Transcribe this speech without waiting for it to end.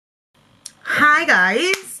Hi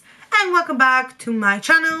guys, and welcome back to my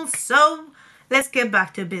channel. So let's get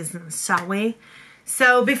back to business, shall we?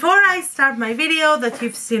 So before I start my video that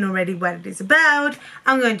you've seen already what it is about,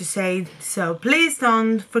 I'm going to say, so please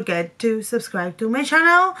don't forget to subscribe to my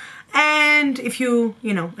channel, and if you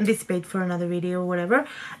anticipate for another video or whatever,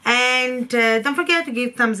 and don't forget to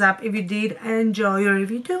give thumbs up if you did enjoy, or if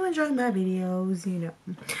you do enjoy my videos,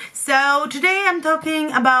 So today I'm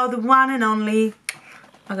talking about the one and only,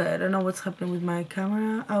 okay, I don't know what's happening with my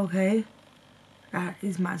camera. Okay, that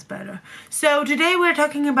is much better. So today we're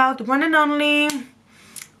talking about the one and only,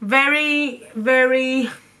 very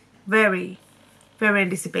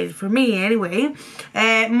anticipated for me anyway,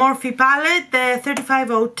 Morphe palette, the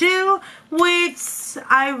 35O2, which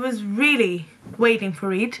I was really waiting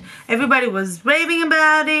for it. Everybody was raving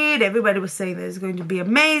about it, everybody was saying that it's going to be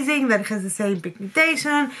amazing, that it has the same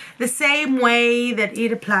pigmentation, the same way that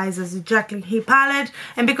it applies as a Jaclyn Hill palette.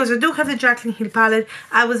 And because I do have the Jaclyn Hill palette,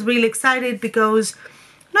 I was really excited, because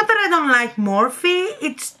not that I don't like Morphe,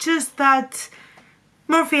 it's just that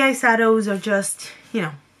Morphe eyeshadows are just,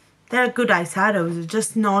 they're good eyeshadows, it's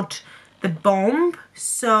just not the bomb.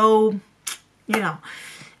 So,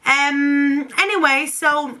 anyway,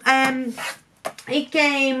 so it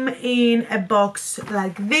came in a box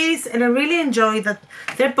like this, and I really enjoy that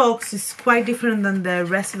their box is quite different than the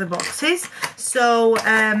rest of the boxes. So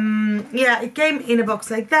yeah, it came in a box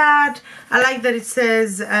like that. I like that it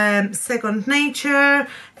says Second Nature,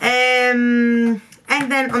 and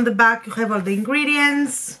then on the back you have all the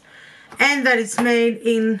ingredients, and that it's made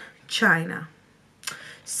in China.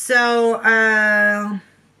 So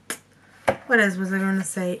what else was I gonna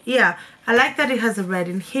say? Yeah, I like that it has a red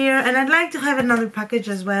in here, and I'd like to have another package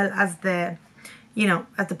as well as the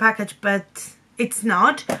as the package, but it's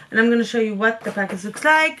not. And I'm gonna show you what the package looks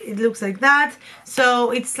like. It looks like that.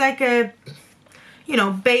 So it's like a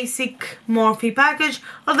basic Morphe package,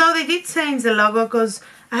 although they did change the logo, because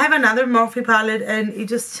I have another Morphe palette and it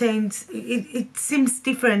just changed, it seems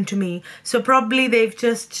different to me. So probably they've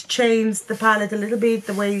just changed the palette a little bit,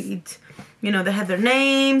 the way it, they have their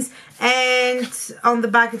names. And on the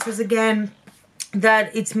back it says again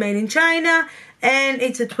that it's made in China, and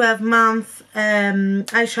it's a 12-month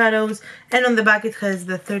eyeshadows. And on the back it has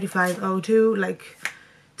the 35O2, like,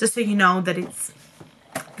 just so you know that it's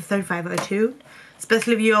the 35O2.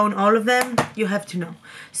 Especially if you own all of them, you have to know.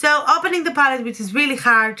 So opening the palette, which is really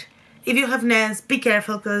hard. If you have nails, be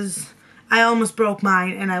careful, because I almost broke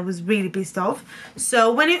mine and I was really pissed off.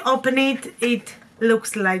 So when you open it, it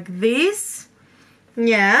looks like this.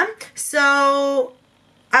 Yeah. So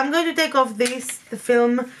I'm going to take off the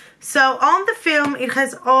film. So on the film, it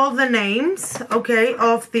has all the names, okay,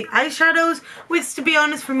 of the eyeshadows, which, to be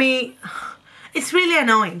honest, for me, it's really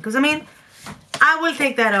annoying, because I will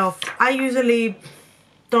take that off. I usually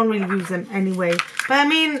don't really use them anyway. But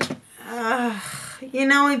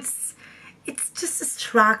it's just a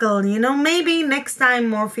struggle, Maybe next time,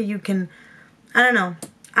 Morphe, you can, I don't know,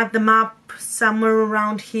 add them up somewhere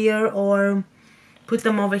around here, or put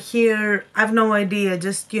them over here. I have no idea.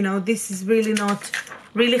 Just, this is really not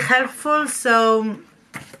really helpful. So,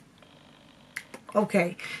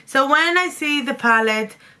 okay. So when I see the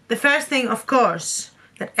palette, the first thing, of course,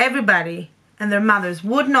 that everybody and their mothers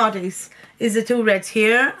would notice is the two reds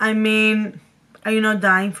here. Are you not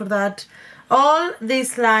dying for that? All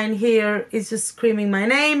this line here is just screaming my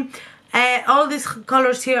name. All these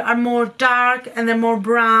colors here are more dark and they're more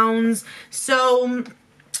browns. So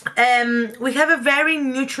we have a very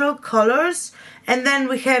neutral colors, and then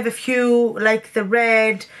we have a few like the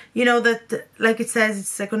red, that, like it says, it's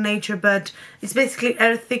Second Nature, but it's basically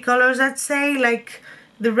earthy colors, I'd say, like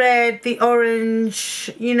the red, the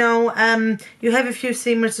orange, you have a few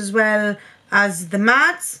shimmers as well as the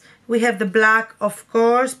mattes. We have the black, of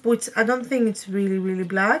course, which I don't think it's really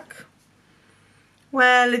black.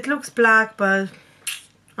 Well, it looks black, but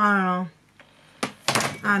I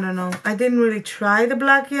don't know. I didn't really try the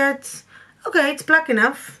black yet. Okay, it's black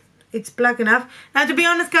enough. It's black enough. Now, to be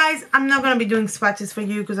honest, guys, I'm not going to be doing swatches for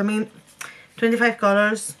you, because 25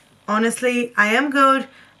 colors. Honestly, I am good.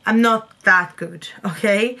 I'm not that good,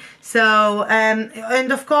 okay? So,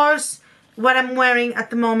 and of course, what I'm wearing at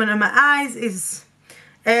the moment on my eyes is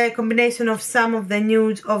a combination of some of the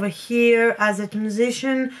nudes over here as a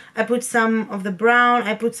transition. I put some of the brown,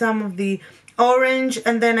 I put some of the orange,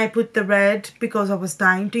 and then I put the red because I was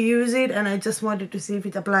dying to use it, and I just wanted to see if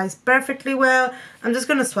it applies perfectly well. I'm just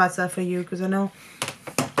gonna swatch that for you, because I know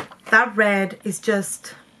that red is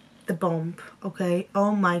just the bomb, okay?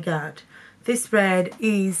 Oh my god. This red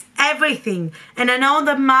is everything. And I know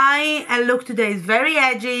that my look today is very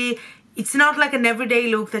edgy. it's not like an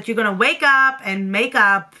everyday look that you're gonna wake up and make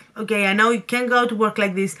up. Okay, I know you can't go to work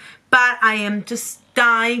like this, but I am just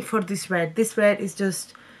dying for this red. This red is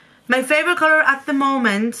just my favorite color at the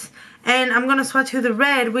moment, and I'm gonna swatch you the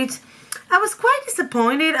red, which I was quite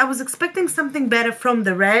disappointed. I was expecting something better from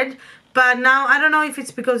the red, but now I don't know if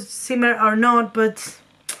it's because it's shimmer or not, but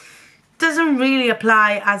it doesn't really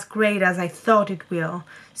apply as great as I thought it will.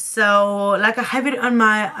 So like I have it on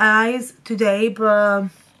my eyes today, but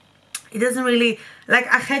it doesn't really, like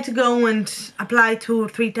I had to go and apply 2 or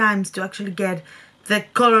 3 times to actually get the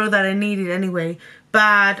color that I needed anyway.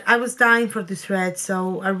 But I was dying for this red,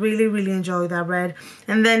 so I really enjoy that red.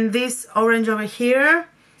 And then this orange over here,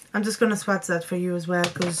 I'm just gonna swatch that for you as well,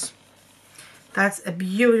 because that's a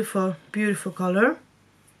beautiful color.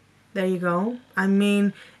 There you go. I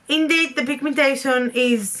mean, indeed the pigmentation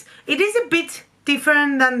is a bit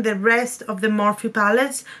different than the rest of the Morphe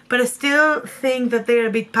palettes, but I still think that they're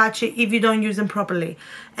a bit patchy if you don't use them properly.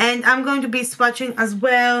 And I'm going to be swatching as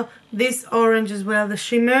well this orange as well, the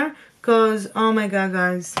shimmer, because oh my god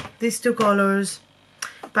guys, these 2 colors.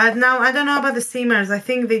 But now I don't know about the shimmers. I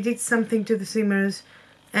think they did something to the shimmers,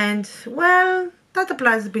 and well, that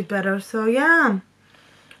applies a bit better. So yeah,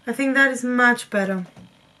 I think that is much better,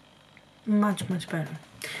 much better.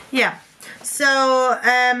 Yeah, so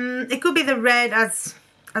it could be the red as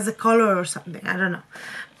a color or something, I don't know.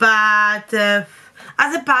 But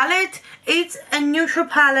as a palette, it's a neutral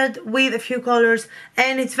palette with a few colors,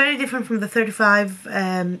 and it's very different from the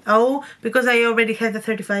 35O, because I already had the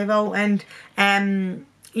 35O, and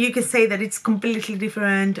you can say that it's completely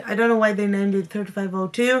different. I don't know why they named it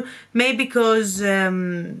 35O2. Maybe because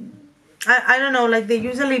I don't know, like they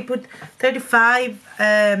usually put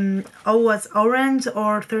 35O as orange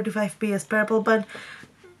or 35P as purple, but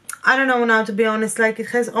I don't know now, to be honest. Like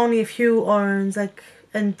it has only a few orange, like,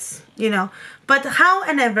 and you know, but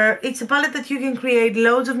however, it's a palette that you can create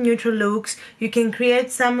loads of neutral looks. You can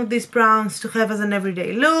create some of these browns to have as an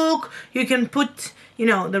everyday look. You can put, you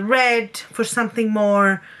know, the red for something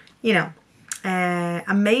more, you know,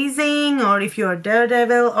 amazing, or if you're a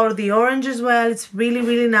daredevil, or the orange as well. It's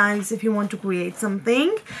really nice if you want to create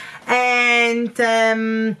something. And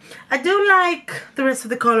I do like the rest of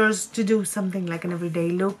the colors to do something like an everyday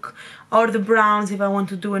look, or the browns if I want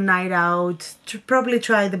to do a night out. To probably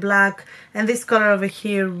try the black, and this color over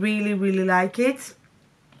here, really like it.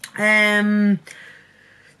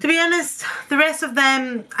 To be honest, the rest of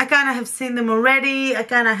them, I kind of have seen them already. I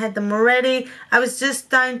kind of had them already. I was just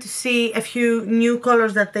trying to see a few new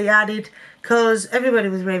colors that they added, because everybody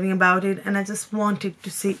was raving about it, and I just wanted to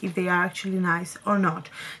see if they are actually nice or not.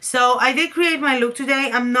 So I did create my look today.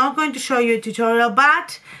 I'm not going to show you a tutorial,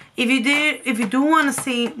 but if you do want to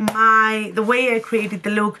see the way I created the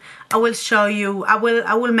look, I will show you. I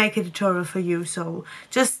will make a tutorial for you. So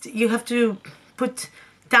just, you have to put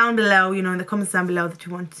down below, you know, in the comments down below, that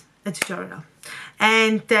you want a tutorial.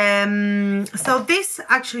 And so this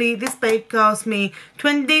bag cost me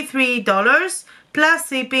 $23 plus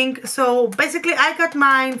shipping. So basically I got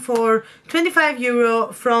mine for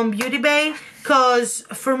 €25 from Beauty Bay, because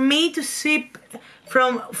for me to ship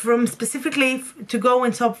from specifically to go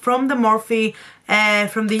and shop from the Morphe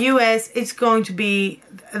from the US, it's going to be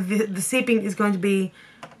the shipping is going to be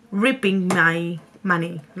ripping my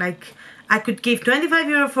money. Like I could give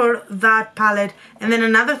 €25 for that palette, and then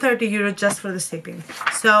another €30 just for the shipping.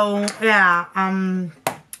 So yeah,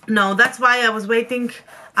 no, that's why I was waiting.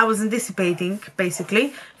 I was anticipating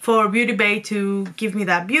basically for Beauty Bay to give me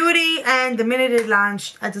that beauty, and the minute it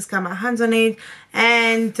launched, I just got my hands on it.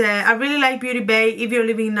 And I really like Beauty Bay if you're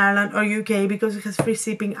living in Ireland or UK, because it has free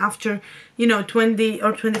shipping after, you know, 20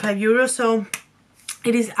 or €25. So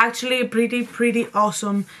it is actually a pretty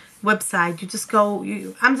awesome website. You just go,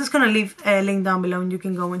 I'm just gonna leave a link down below and you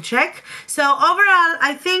can go and check. So overall,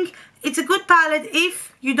 I think it's a good palette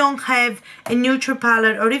if you don't have a neutral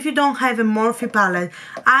palette, or if you don't have a Morphe palette.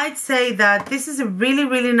 I'd say that this is a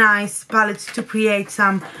really nice palette to create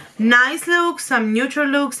some nice looks, some neutral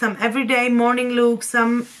looks, some everyday morning looks,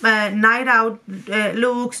 some night out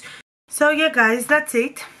looks. So yeah guys, that's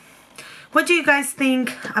it. What do you guys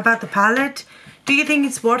think about the palette? Do you think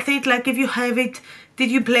it's worth it? Like, if you have it, did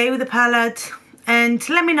you play with the palette? And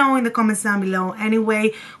let me know in the comments down below.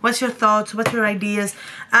 Anyway, what's your thoughts? What's your ideas?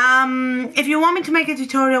 If you want me to make a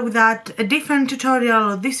tutorial with that, a different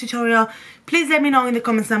tutorial or this tutorial, please let me know in the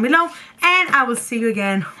comments down below. And I will see you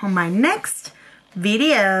again on my next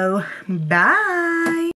video. Bye!